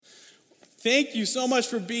Thank you so much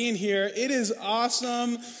for being here. It is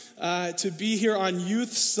awesome to be here on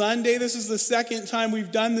Youth Sunday. This is the second time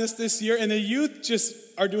we've done this year, and the youth just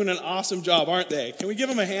are doing an awesome job, aren't they? Can we give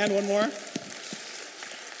them a hand one more?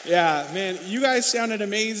 Yeah, man, you guys sounded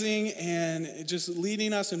amazing and just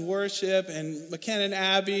leading us in worship, and McKenna and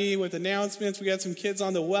Abby with announcements. We got some kids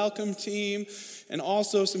on the welcome team and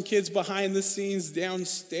also some kids behind the scenes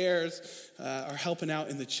downstairs are helping out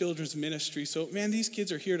in the children's ministry. So, man, these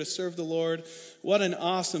kids are here to serve the Lord. What an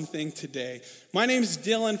awesome thing today. My name is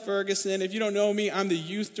Dylan Ferguson. If you don't know me, I'm the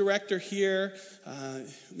youth director here.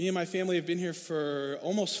 Me and my family have been here for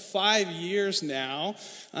almost 5 years now.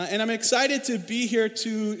 And I'm excited to be here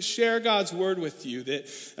to share God's word with you.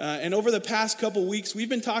 And over the past couple weeks, we've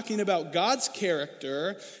been talking about God's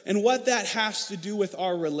character and what that has to do with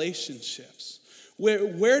our relationships.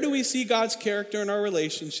 Where do we see God's character in our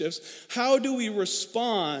relationships? How do we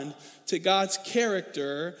respond to God's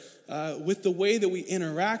character with the way that we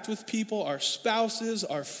interact with people, our spouses,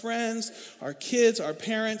 our friends, our kids, our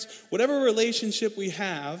parents? Whatever relationship we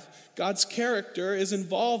have, God's character is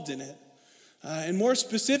involved in it. And more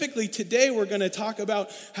specifically, today we're going to talk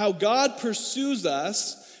about how God pursues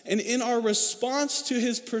us, and in our response to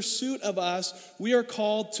his pursuit of us, we are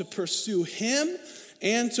called to pursue him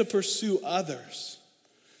and to pursue others.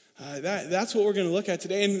 That's what we're going to look at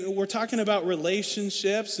today. And we're talking about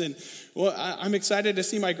relationships. And I'm excited to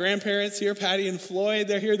see my grandparents here, Patty and Floyd.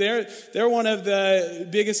 They're here. They're one of the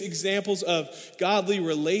biggest examples of godly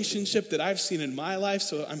relationship that I've seen in my life.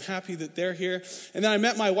 So I'm happy that they're here. And then I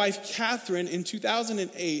met my wife, Catherine, in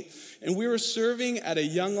 2008. And we were serving at a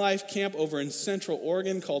Young Life camp over in Central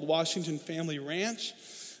Oregon called Washington Family Ranch.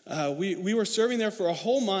 We were serving there for a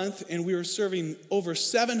whole month, and we were serving over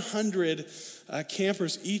 700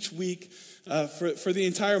 campers each week for the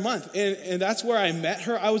entire month. And that's where I met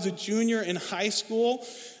her. I was a junior in high school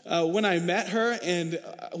when I met her, and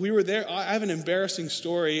we were there. I have an embarrassing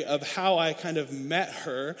story of how I kind of met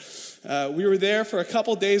her. We were there for a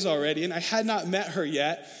couple days already, and I had not met her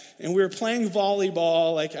yet. And we were playing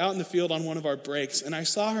volleyball, like out in the field on one of our breaks. And I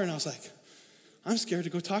saw her, and I was like, I'm scared to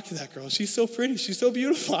go talk to that girl. She's so pretty. She's so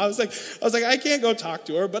beautiful. I was like, I can't go talk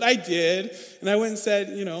to her, but I did. And I went and said,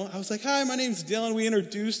 I was like, hi, my name's Dylan. We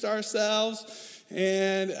introduced ourselves.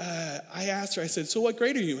 And I asked her, I said, so what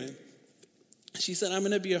grade are you in? She said, I'm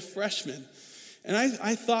going to be a freshman. And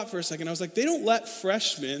I thought for a second, I was like, they don't let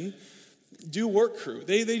freshmen do work crew.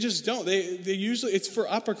 They just don't. They usually, it's for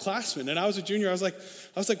upperclassmen. And I was a junior. I was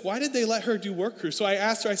like, why did they let her do work crew? So I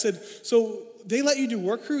asked her, I said, so they let you do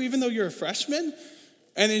work crew even though you're a freshman?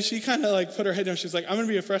 And then she kind of like put her head down. She's like, I'm going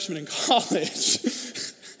to be a freshman in college.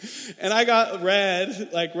 And I got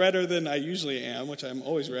red, like redder than I usually am, which I'm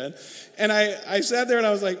always red. And I sat there and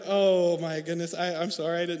I was like, oh my goodness, I'm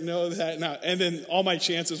sorry, I didn't know that. No. And then all my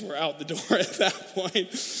chances were out the door at that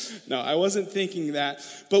point. No, I wasn't thinking that.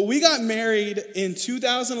 But we got married in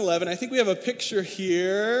 2011. I think we have a picture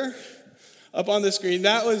here up on the screen.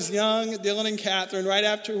 That was young Dylan and Catherine right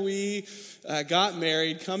after we got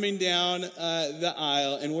married, coming down the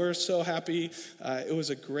aisle, and we're so happy. It was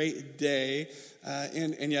a great day.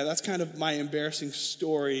 And yeah, that's kind of my embarrassing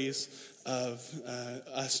stories of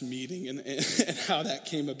us meeting and how that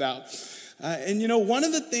came about. And one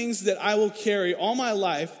of the things that I will carry all my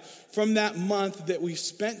life from that month that we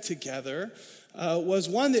spent together was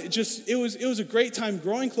one that it was a great time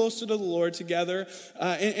growing closer to the Lord together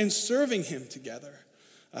and serving him together.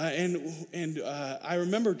 And I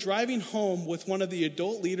remember driving home with one of the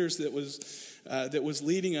adult leaders that was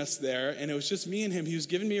leading us there, and it was just me and him. He was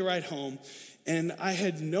giving me a ride home, and I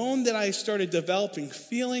had known that I started developing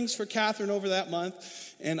feelings for Catherine over that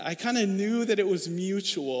month, and I kind of knew that it was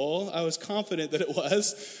mutual. I was confident that it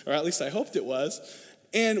was, or at least I hoped it was.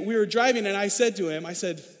 And we were driving, and I said to him,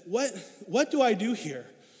 what do I do here?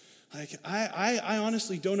 Like, I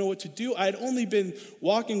honestly don't know what to do. I had only been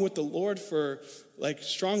walking with the Lord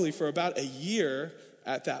strongly for about a year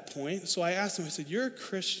at that point. So I asked him, I said, you're a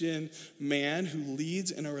Christian man who leads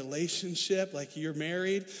in a relationship, like you're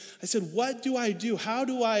married. I said, what do I do? How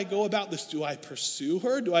do I go about this? Do I pursue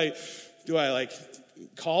her? Do I like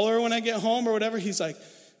call her when I get home or whatever? He's like,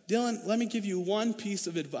 Dylan, let me give you one piece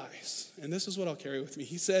of advice. And this is what I'll carry with me.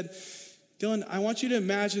 He said, Dylan, I want you to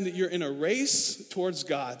imagine that you're in a race towards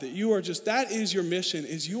God, that is your mission,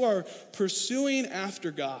 is you are pursuing after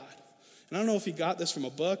God. And I don't know if he got this from a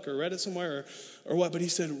book or read it somewhere or what, but he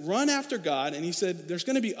said, run after God. And he said, there's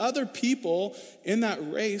going to be other people in that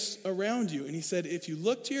race around you. And he said, if you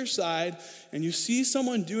look to your side and you see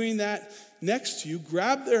someone doing that next to you,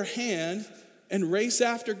 grab their hand and race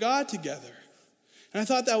after God together. And I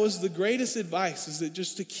thought that was the greatest advice, is that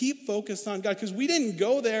just to keep focused on God, because we didn't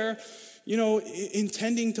go there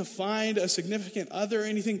intending to find a significant other or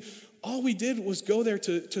anything. All we did was go there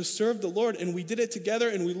to serve the Lord, and we did it together,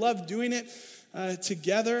 and we loved doing it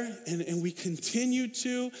together, and we continued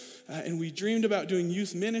to, and we dreamed about doing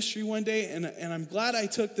youth ministry one day, and I'm glad I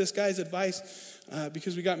took this guy's advice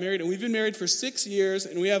because we got married, and we've been married for 6 years,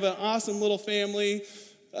 and we have an awesome little family.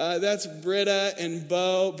 That's Britta and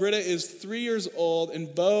Bo. Britta is 3 years old,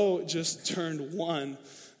 and Bo just turned 1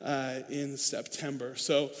 in September.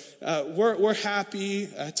 So we're happy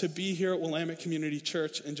to be here at Willamette Community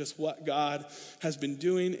Church and just what God has been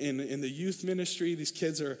doing in the youth ministry. These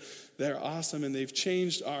kids they're awesome, and they've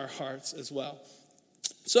changed our hearts as well.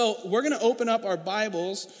 So we're going to open up our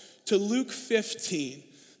Bibles to Luke 15.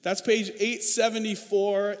 That's page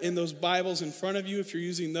 874 in those Bibles in front of you if you're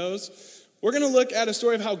using those. We're going to look at a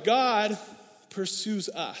story of how God pursues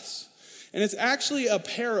us. And it's actually a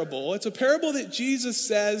parable. It's a parable that Jesus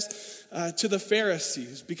says to the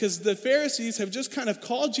Pharisees, because the Pharisees have just kind of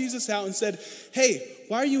called Jesus out and said, hey,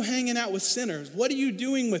 why are you hanging out with sinners? What are you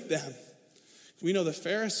doing with them? We know the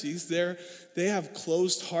Pharisees, they have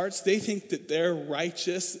closed hearts. They think that they're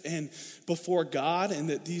righteous and before God and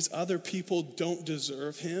that these other people don't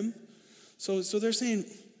deserve him. So they're saying,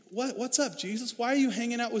 what's up, Jesus? Why are you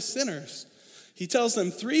hanging out with sinners? He tells them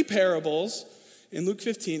 3 parables in Luke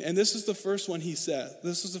 15, and this is the first one he says.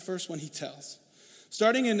 This is the first one he tells.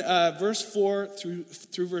 Starting in verse 4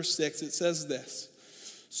 through verse 6, it says this.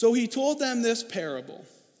 So he told them this parable.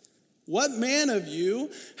 What man of you,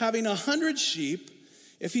 having 100 sheep,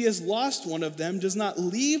 if he has lost one of them, does not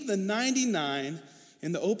leave the 99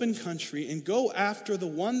 in the open country and go after the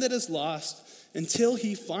one that is lost until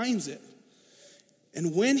he finds it?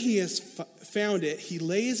 And when he has found it, he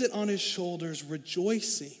lays it on his shoulders,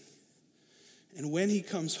 rejoicing. And when he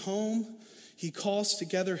comes home, he calls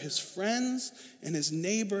together his friends and his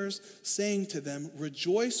neighbors, saying to them,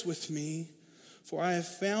 rejoice with me, for I have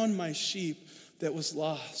found my sheep that was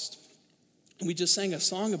lost. And we just sang a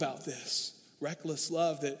song about this, reckless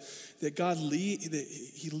love, that God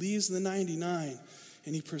he leaves the 99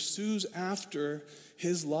 and he pursues after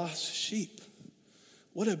his lost sheep.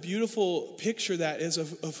 What a beautiful picture that is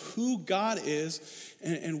of who God is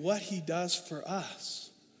and what he does for us.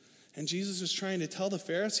 And Jesus is trying to tell the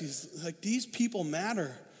Pharisees, like, these people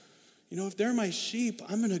matter. If they're my sheep,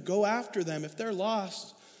 I'm going to go after them. If they're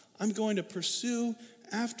lost, I'm going to pursue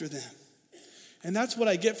after them. And that's what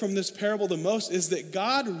I get from this parable the most, is that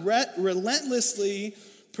God relentlessly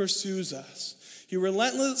pursues us. He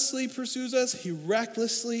relentlessly pursues us. He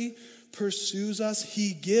recklessly pursues us.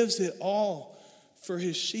 He gives it all for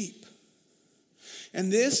his sheep.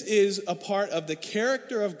 And this is a part of the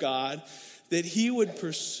character of God, that he would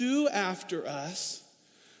pursue after us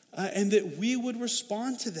and that we would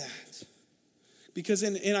respond to that. Because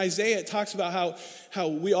in Isaiah, it talks about how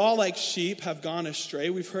we all like sheep have gone astray.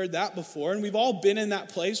 We've heard that before. And we've all been in that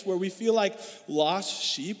place where we feel like lost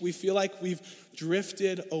sheep. We feel like we've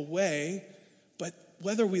drifted away. But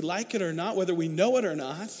whether we like it or not, whether we know it or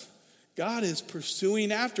not, God is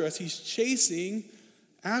pursuing after us. He's chasing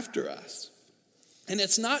after us. And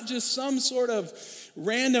it's not just some sort of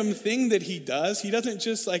random thing that he does. He doesn't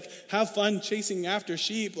just have fun chasing after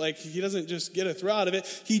sheep. He doesn't just get a thrill out of it.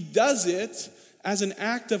 He does it as an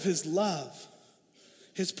act of his love.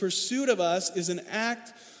 His pursuit of us is an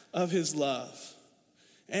act of his love.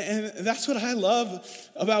 And that's what I love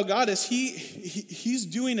about God, is he's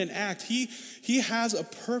doing an act. He has a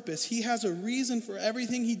purpose. He has a reason for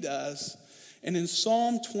everything he does. And in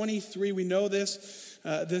Psalm 23, we know this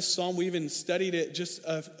psalm. We even studied it just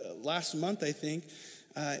last month, I think.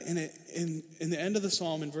 In the end of the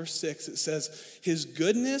psalm, in verse 6, it says, his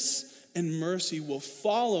goodness and mercy will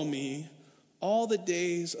follow me all the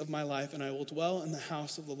days of my life, and I will dwell in the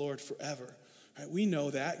house of the Lord forever. Right? We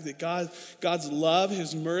know that God's love,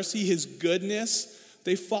 his mercy, his goodness,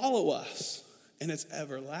 they follow us. And it's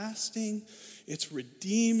everlasting, it's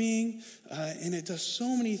redeeming, and it does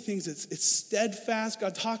so many things. It's steadfast.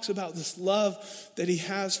 God talks about this love that he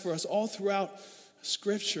has for us all throughout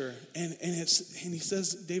Scripture. And he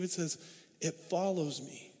says, David says, it follows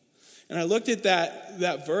me. And I looked at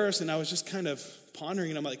that verse, and I was just kind of pondering,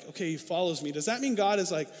 and I'm like, okay, he follows me. Does that mean God is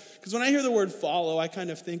because when I hear the word follow, I kind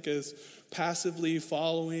of think as passively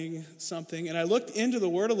following something. And I looked into the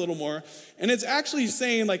word a little more, and it's actually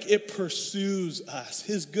saying it pursues us.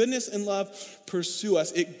 His goodness and love pursue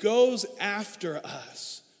us. It goes after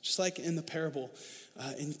us, just like in the parable,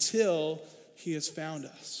 until he has found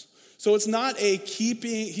us. So it's not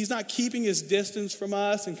he's not keeping his distance from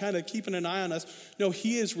us and kind of keeping an eye on us. No,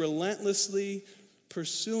 he is relentlessly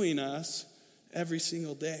pursuing us every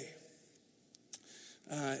single day.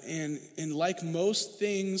 And like most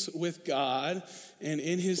things with God and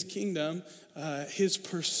in his kingdom, his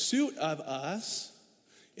pursuit of us,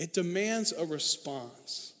 it demands a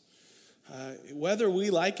response. Whether we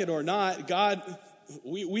like it or not,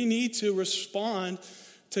 we need to respond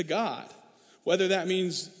to God. Whether that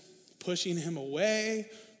means pushing him away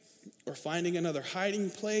or finding another hiding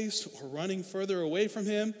place or running further away from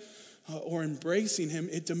him or embracing him,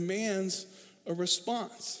 it demands a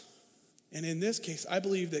response. And in this case, I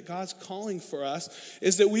believe that God's calling for us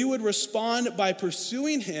is that we would respond by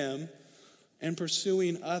pursuing him and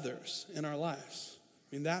pursuing others in our lives.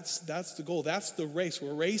 I mean, that's the goal. That's the race.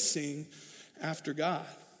 We're racing after God.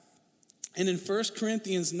 And in 1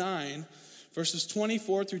 Corinthians 9, verses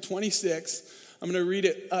 24 through 26, I'm going to read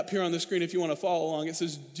it up here on the screen if you want to follow along. It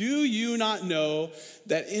says, "Do you not know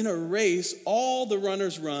that in a race all the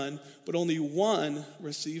runners run, but only one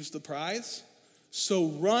receives the prize? So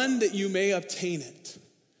run that you may obtain it.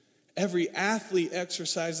 Every athlete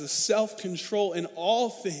exercises self-control in all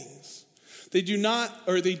things. They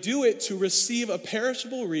do it to receive a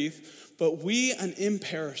perishable wreath, but we an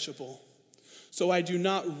imperishable. So I do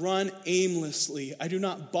not run aimlessly. I do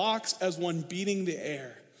not box as one beating the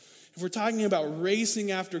air." If we're talking about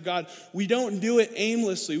racing after God, we don't do it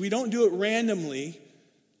aimlessly. We don't do it randomly.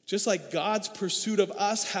 Just like God's pursuit of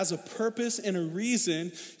us has a purpose and a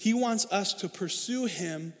reason, he wants us to pursue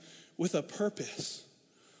him with a purpose.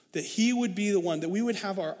 That he would be the one, that we would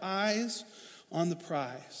have our eyes on the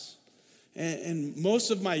prize. And most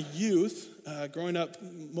of my youth, growing up,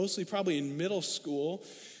 mostly probably in middle school,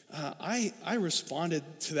 I responded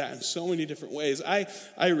to that in so many different ways.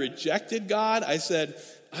 I rejected God. I said,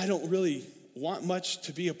 I don't really want much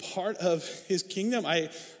to be a part of his kingdom. I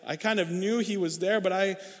kind of knew he was there, but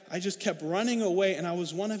I just kept running away, and I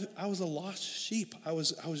was a lost sheep. I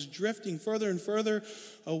was drifting further and further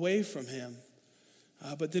away from him.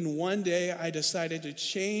 But then one day I decided to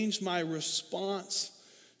change my response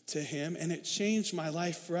to him, and it changed my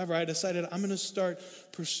life forever. I decided I'm going to start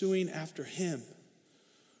pursuing after him.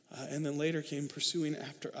 And then later came pursuing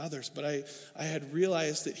after others. But I had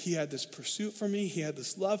realized that he had this pursuit for me. He had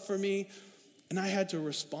this love for me. And I had to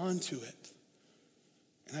respond to it.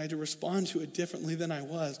 And I had to respond to it differently than I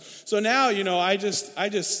was. So now, I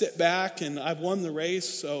just sit back, and I've won the race.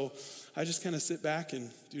 So I just kind of sit back and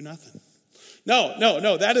do nothing.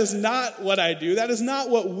 No. That is not what I do. That is not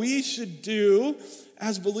what we should do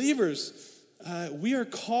as believers. We are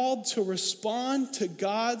called to respond to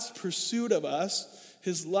God's pursuit of us,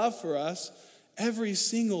 his love for us, every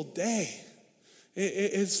single day.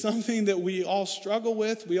 It's something that we all struggle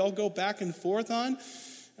with. We all go back and forth on.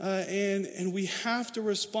 And we have to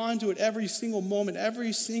respond to it every single moment,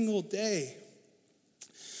 every single day.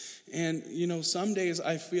 And, some days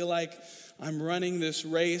I feel like I'm running this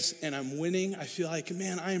race and I'm winning. I feel like,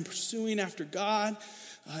 man, I am pursuing after God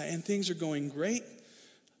and things are going great.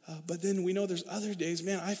 But then we know there's other days,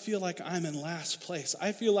 man, I feel like I'm in last place.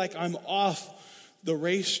 I feel like I'm off the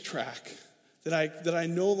racetrack, that I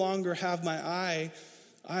no longer have my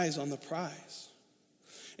eyes on the prize.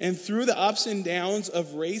 And through the ups and downs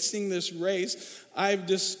of racing this race, I've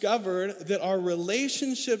discovered that our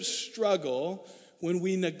relationships struggle when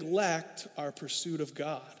we neglect our pursuit of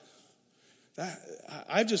God.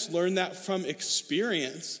 I've just learned that from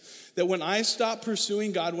experience, that when I stop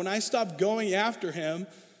pursuing God, when I stop going after him,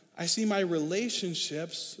 I see my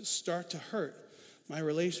relationships start to hurt. My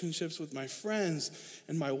relationships with my friends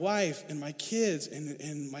and my wife and my kids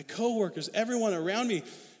and my coworkers, everyone around me.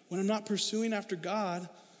 When I'm not pursuing after God,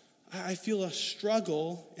 I feel a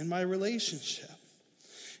struggle in my relationship.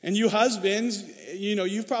 And you husbands,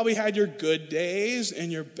 you've probably had your good days and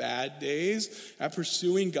your bad days at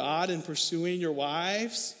pursuing God and pursuing your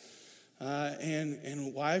wives.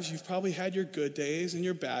 And wives, you've probably had your good days and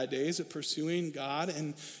your bad days at pursuing God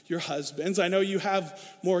and your husbands. I know you have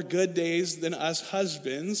more good days than us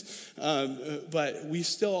husbands, but we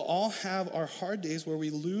still all have our hard days where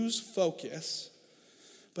we lose focus.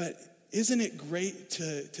 But isn't it great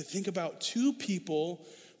to think about two people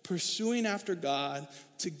pursuing after God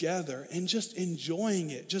together and just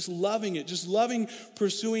enjoying it, just loving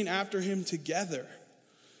pursuing after him together?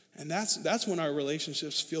 And that's when our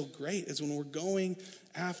relationships feel great, is when we're going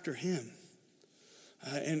after him.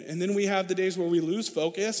 And then we have the days where we lose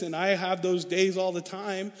focus, and I have those days all the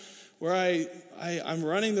time where I'm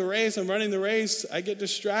running the race, I get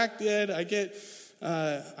distracted,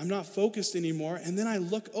 I'm not focused anymore, and then I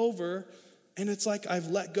look over, and it's like I've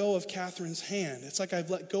let go of Catherine's hand. It's like I've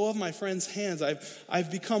let go of my friend's hands.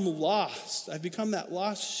 I've become lost. I've become that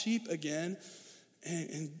lost sheep again.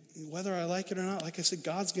 And whether I like it or not, like I said,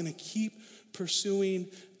 God's going to keep pursuing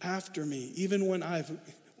after me, even when I've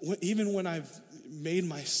made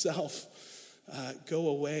myself go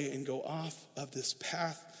away and go off of this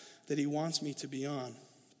path that he wants me to be on.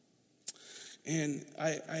 And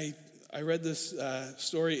I read this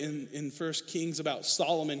story in 1 Kings about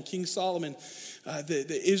Solomon. King Solomon,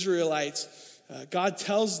 the Israelites, God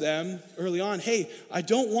tells them early on, hey, I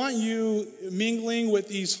don't want you mingling with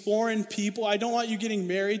these foreign people. I don't want you getting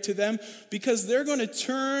married to them because they're going to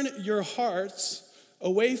turn your hearts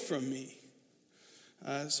away from me.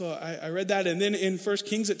 So I read that. And then in 1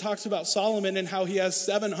 Kings, it talks about Solomon and how he has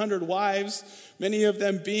 700 wives, many of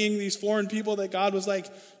them being these foreign people that God was like,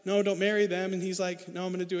 no, don't marry them. And he's like, no,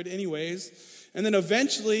 I'm going to do it anyways. And then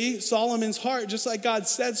eventually, Solomon's heart, just like God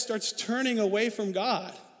said, starts turning away from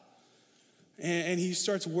God. And he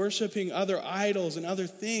starts worshiping other idols and other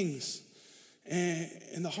things.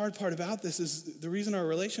 And the hard part about this is the reason our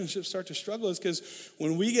relationships start to struggle is because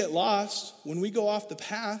when we get lost, when we go off the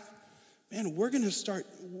path, man, we're going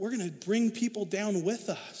to bring people down with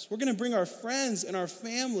us. We're going to bring our friends and our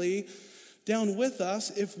family down with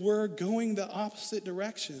us if we're going the opposite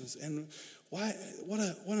directions. And what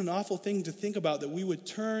an awful thing to think about, that we would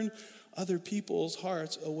turn other people's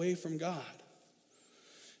hearts away from God.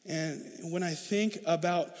 And when I think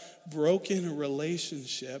about broken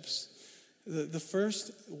relationships,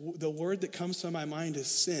 the word that comes to my mind is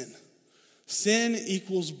sin. Sin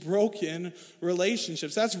equals broken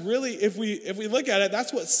relationships. That's really, if we look at it,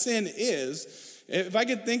 that's what sin is. If I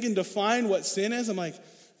could think and define what sin is, I'm like,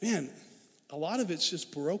 man, a lot of it's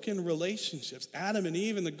just broken relationships. Adam and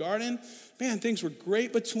Eve in the garden, man, things were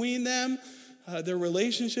great between them. Their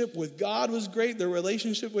relationship with God was great. Their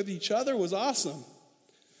relationship with each other was awesome.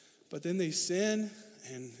 But then they sin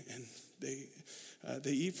and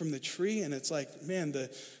they eat from the tree, and it's like, man,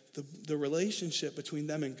 the relationship between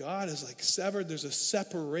them and God is like severed. There's a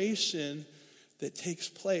separation that takes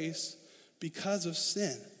place because of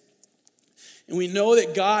sin. And we know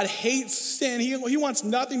that God hates sin. He wants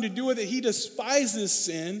nothing to do with it. He despises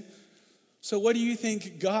sin. So what do you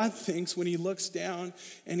think God thinks when he looks down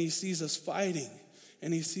and he sees us fighting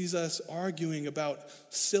and he sees us arguing about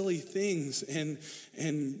silly things and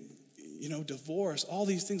divorce, all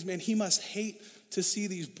these things? Man, he must hate to see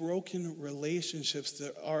these broken relationships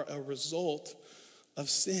that are a result of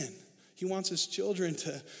sin. He wants his children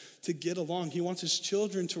to get along. He wants his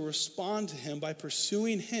children to respond to him by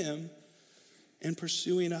pursuing him and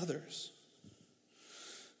pursuing others.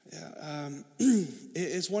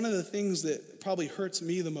 It's one of the things that probably hurts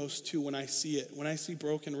me the most too when I see it, when I see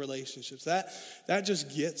broken relationships. That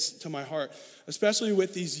just gets to my heart, especially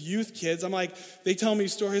with these youth kids. I'm like, they tell me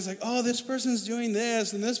stories like, oh, this person's doing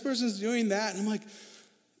this and this person's doing that. And I'm like,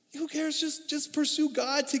 who cares? Just pursue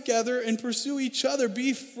God together and pursue each other.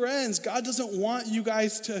 Be friends. God doesn't want you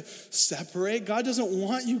guys to separate. God doesn't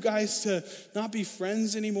want you guys to not be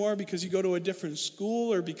friends anymore because you go to a different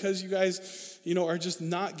school or because you guys, are just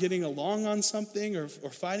not getting along on something or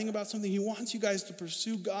fighting about something. He wants you guys to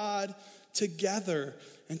pursue God together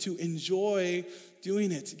and to enjoy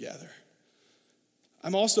doing it together.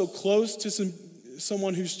 I'm also close to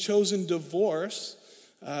someone who's chosen divorce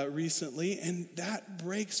recently, and that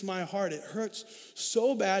breaks my heart. It hurts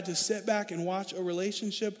so bad to sit back and watch a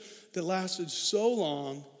relationship that lasted so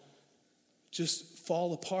long just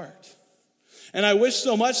fall apart. And I wish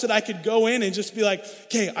so much that I could go in and just be like,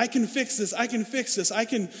 okay, I can fix this. I can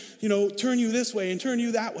turn you this way and turn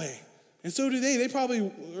you that way. And so do they. They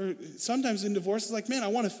probably, or sometimes in divorce, it's like, man, I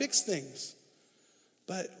want to fix things.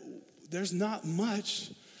 But there's not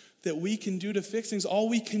much that we can do to fix things. All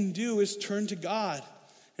we can do is turn to God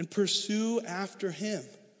and pursue after him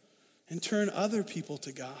and turn other people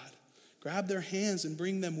to God. Grab their hands and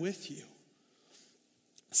bring them with you.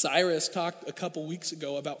 Cyrus talked a couple weeks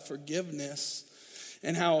ago about forgiveness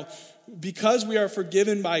and how because we are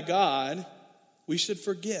forgiven by God, we should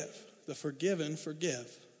forgive. The forgiven forgive.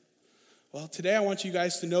 Well, today I want you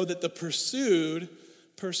guys to know that the pursued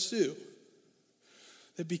pursue.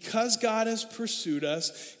 That because God has pursued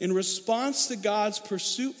us, in response to God's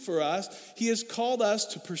pursuit for us, he has called us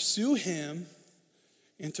to pursue him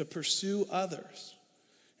and to pursue others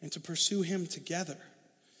and to pursue him together.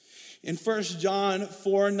 In 1 John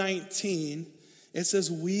 4:19, it says,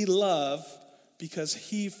 we love because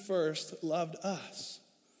he first loved us.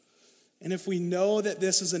 And if we know that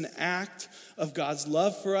this is an act of God's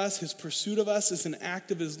love for us, his pursuit of us is an act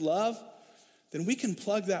of his love, then we can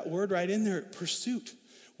plug that word right in there, pursuit.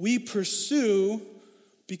 We pursue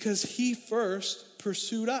because he first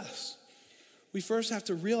pursued us. We first have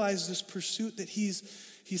to realize this pursuit that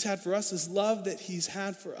he's had for us, this love that he's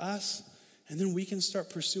had for us, and then we can start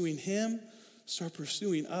pursuing him, start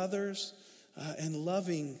pursuing others, and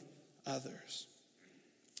loving others.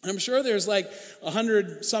 I'm sure there's like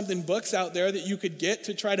 100-something books out there that you could get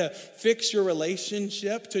to try to fix your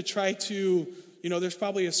relationship, to try to, there's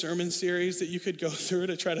probably a sermon series that you could go through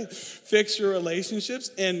to try to fix your relationships.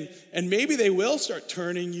 And maybe they will start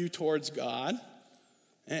turning you towards God.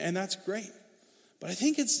 And that's great. But I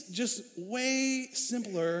think it's just way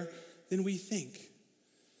simpler than we think.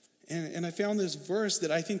 And I found this verse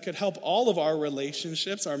that I think could help all of our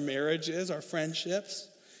relationships, our marriages, our friendships.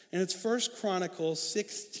 And it's 1 Chronicles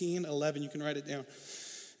 16:11. You can write it down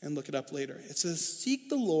and look it up later. It says, "Seek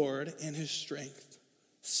the Lord and his strength.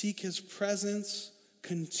 Seek his presence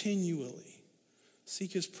continually."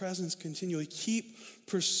 Seek his presence continually. Keep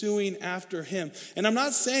pursuing after him. And I'm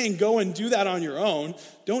not saying go and do that on your own.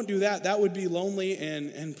 Don't do that. That would be lonely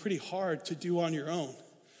and pretty hard to do on your own.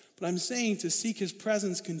 But I'm saying to seek his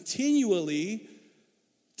presence continually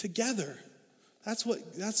together.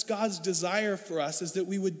 That's God's desire for us, is that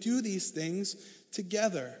we would do these things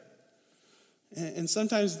together. And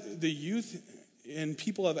sometimes the youth and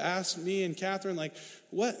people have asked me and Catherine,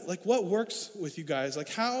 what works with you guys? Like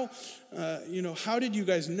how did you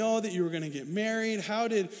guys know that you were going to get married? How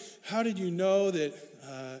did you know that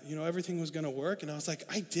everything was going to work? And I was like,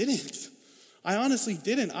 I didn't. I honestly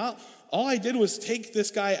didn't. All I did was take this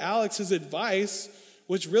guy Alex's advice,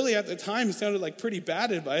 which really at the time sounded like pretty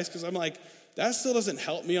bad advice, because I'm like, that still doesn't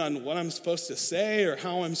help me on what I'm supposed to say or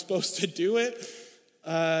how I'm supposed to do it.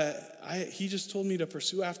 He just told me to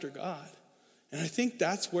pursue after God. And I think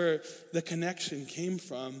that's where the connection came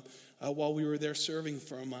from while we were there serving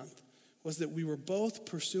for a month, was that we were both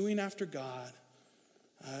pursuing after God,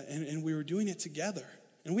 and we were doing it together.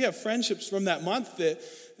 And we have friendships from that month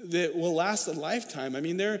that will last a lifetime. I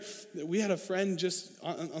mean, we had a friend just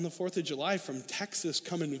on the 4th of July from Texas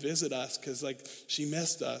come and visit us because, she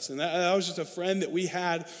missed us. And that was just a friend that we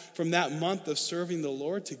had from that month of serving the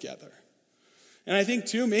Lord together. And I think,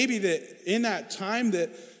 too, maybe that in that time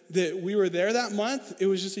that we were there that month, it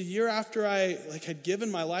was just a year after I, had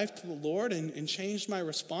given my life to the Lord and changed my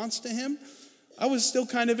response to him. I was still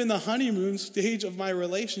kind of in the honeymoon stage of my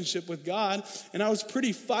relationship with God, and I was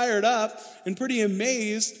pretty fired up and pretty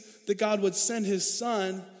amazed that God would send his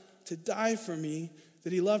son to die for me,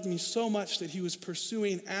 that he loved me so much that he was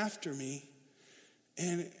pursuing after me.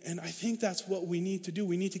 And I think that's what we need to do.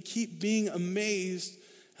 We need to keep being amazed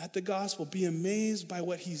at the gospel, be amazed by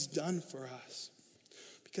what he's done for us.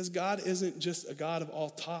 Because God isn't just a God of all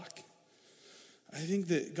talk. I think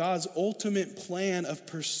that God's ultimate plan of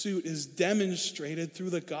pursuit is demonstrated through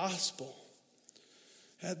the gospel.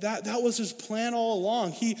 That was his plan all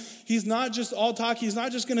along. He's not just all talk. He's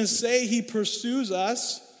not just going to say he pursues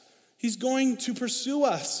us. He's going to pursue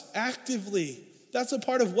us actively. That's a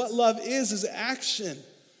part of what love is action.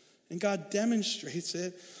 And God demonstrates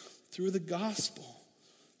it through the gospel,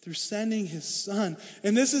 through sending his son.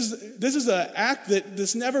 And this is an act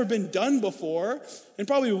that's never been done before and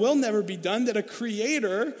probably will never be done, that a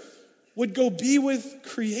creator would go be with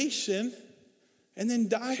creation and then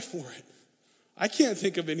die for it. I can't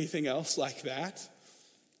think of anything else like that.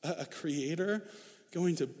 A creator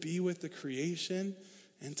going to be with the creation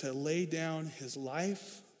and to lay down his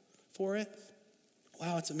life for it.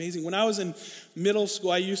 Wow, it's amazing. When I was in middle school,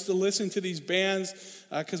 I used to listen to these bands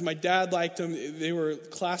because my dad liked them. They were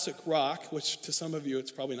classic rock, which to some of you,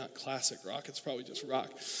 it's probably not classic rock. It's probably just rock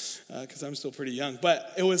because I'm still pretty young.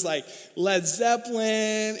 But it was like Led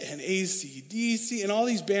Zeppelin and AC/DC and all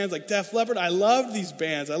these bands like Def Leppard. I loved these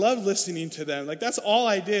bands. I loved listening to them. That's all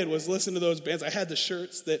I did was listen to those bands. I had the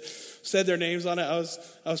shirts that said their names on it. I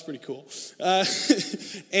was pretty cool.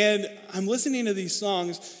 And I'm listening to these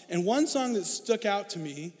songs, and one song that stuck out to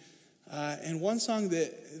me, and one song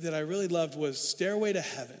that I really loved was Stairway to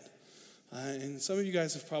Heaven. And some of you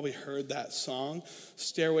guys have probably heard that song,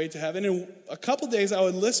 Stairway to Heaven. And a couple days I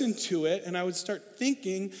would listen to it, and I would start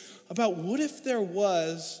thinking about what if there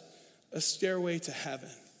was a stairway to heaven?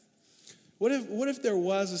 What if there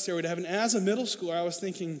was a stairway to heaven? And as a middle schooler, I was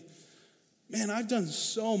thinking, man, I've done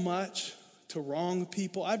so much to wrong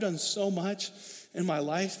people. I've done so much in my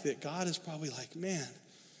life that God is probably like, man,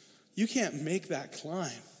 you can't make that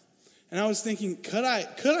climb. And I was thinking, could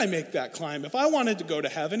I make that climb? If I wanted to go to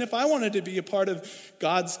heaven, if I wanted to be a part of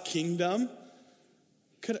God's kingdom,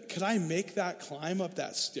 could I make that climb up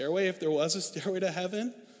that stairway if there was a stairway to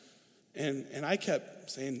heaven? And I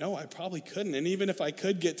kept saying, no, I probably couldn't. And even if I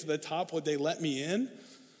could get to the top, would they let me in?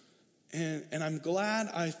 And I'm glad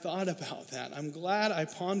I thought about that. I'm glad I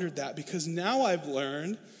pondered that, because now I've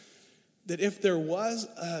learned that if there was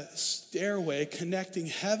a stairway connecting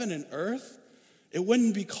heaven and earth, it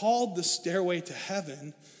wouldn't be called the stairway to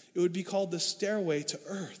heaven. It would be called the stairway to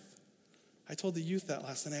earth. I told the youth that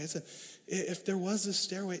last night. I said, if there was this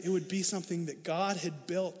stairway, it would be something that God had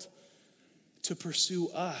built to pursue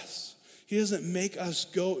us. He doesn't make us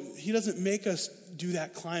go, he doesn't make us do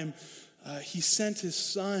that climb. He sent his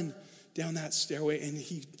son down that stairway, and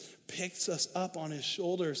he picks us up on his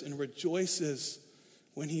shoulders and rejoices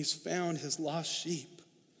when he's found his lost sheep.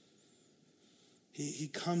 He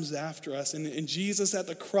comes after us. And Jesus at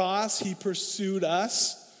the cross, he pursued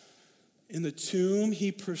us. In the tomb,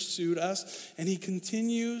 he pursued us. And he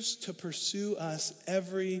continues to pursue us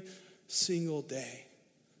every single day.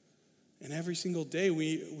 And every single day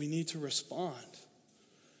we need to respond.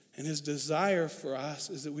 And his desire for us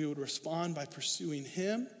is that we would respond by pursuing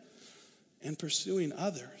him and pursuing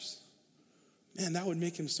others. Man, that would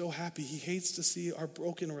make him so happy. He hates to see our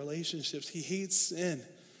broken relationships. He hates sin.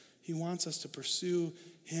 He wants us to pursue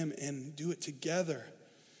him and do it together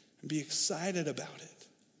and be excited about it.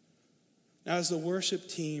 Now, as the worship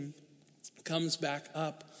team comes back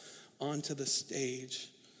up onto the stage,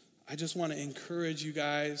 I just want to encourage you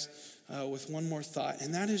guys with one more thought,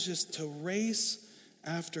 and that is just to race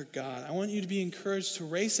after God. I want you to be encouraged to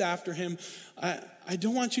race after him. I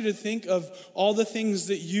don't want you to think of all the things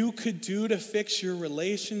that you could do to fix your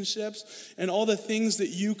relationships and all the things that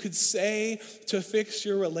you could say to fix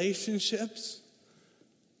your relationships.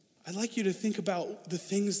 I'd like you to think about the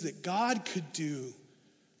things that God could do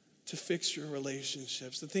to fix your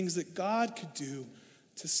relationships, the things that God could do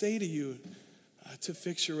to say to you to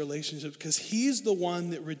fix your relationships, because he's the one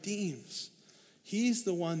that redeems. He's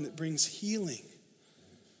the one that brings healing.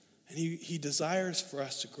 And he desires for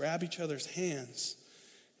us to grab each other's hands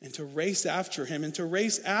and to race after him, and to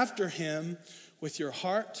race after him with your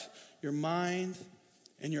heart, your mind,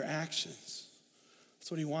 and your actions. That's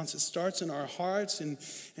what he wants. It starts in our hearts and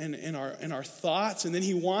in our thoughts, and then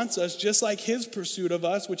he wants us, just like his pursuit of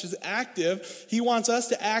us, which is active, he wants us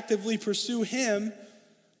to actively pursue him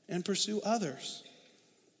and pursue others.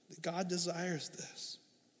 God desires this.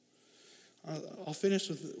 I'll finish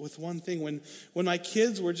with one thing. When my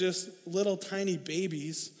kids were just little tiny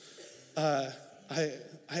babies, I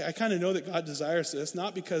kind of know that God desires this,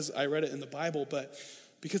 not because I read it in the Bible, but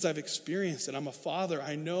because I've experienced it. I'm a father.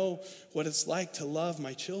 I know what it's like to love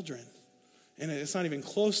my children. And it's not even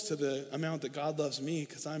close to the amount that God loves me,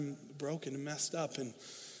 because I'm broken and messed up, and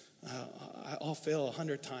I'll fail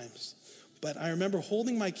 100 times. But I remember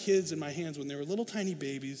holding my kids in my hands when they were little tiny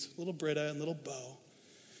babies, little Britta and little Bo.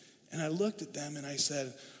 And I looked at them and I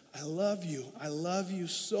said, I love you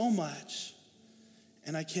so much.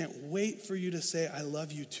 And I can't wait for you to say, I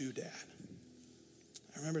love you too, Dad.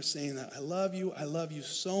 I remember saying that, I love you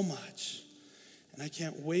so much. And I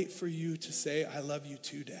can't wait for you to say, I love you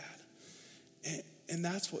too, Dad. And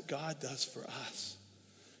that's what God does for us.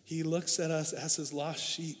 He looks at us as his lost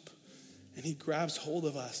sheep, and he grabs hold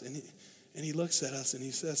of us, and he looks at us and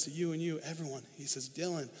he says to you and you, everyone, he says,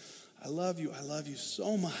 Dylan, I love you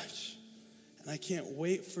so much. And I can't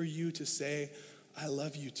wait for you to say, I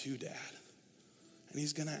love you too, Dad. And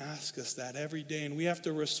he's going to ask us that every day. And we have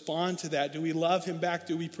to respond to that. Do we love him back?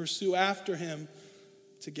 Do we pursue after him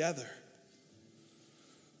together?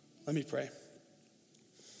 Let me pray.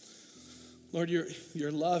 Lord,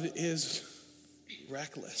 your love is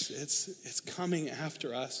reckless. It's coming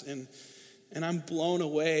after us. And I'm blown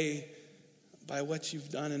away by what you've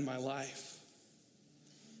done in my life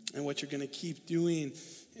and what you're going to keep doing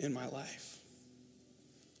in my life.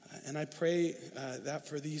 And I pray that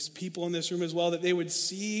for these people in this room as well, that they would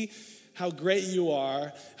see how great you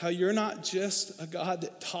are, how you're not just a God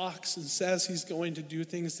that talks and says he's going to do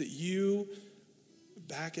things, that you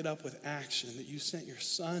back it up with action, that you sent your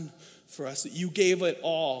son for us, that you gave it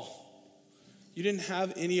all. You didn't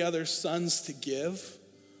have any other sons to give.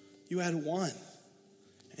 You had one,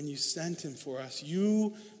 and you sent him for us.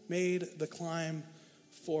 You made the climb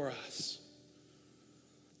for us.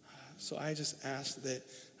 So I just ask that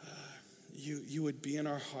you would be in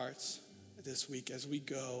our hearts this week as we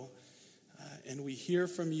go, and we hear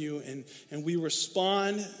from you, and we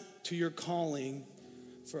respond to your calling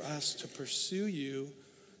for us to pursue you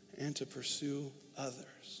and to pursue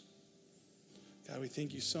others. God, we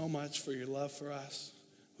thank you so much for your love for us.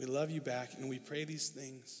 We love you back, and we pray these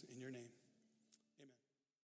things in your name.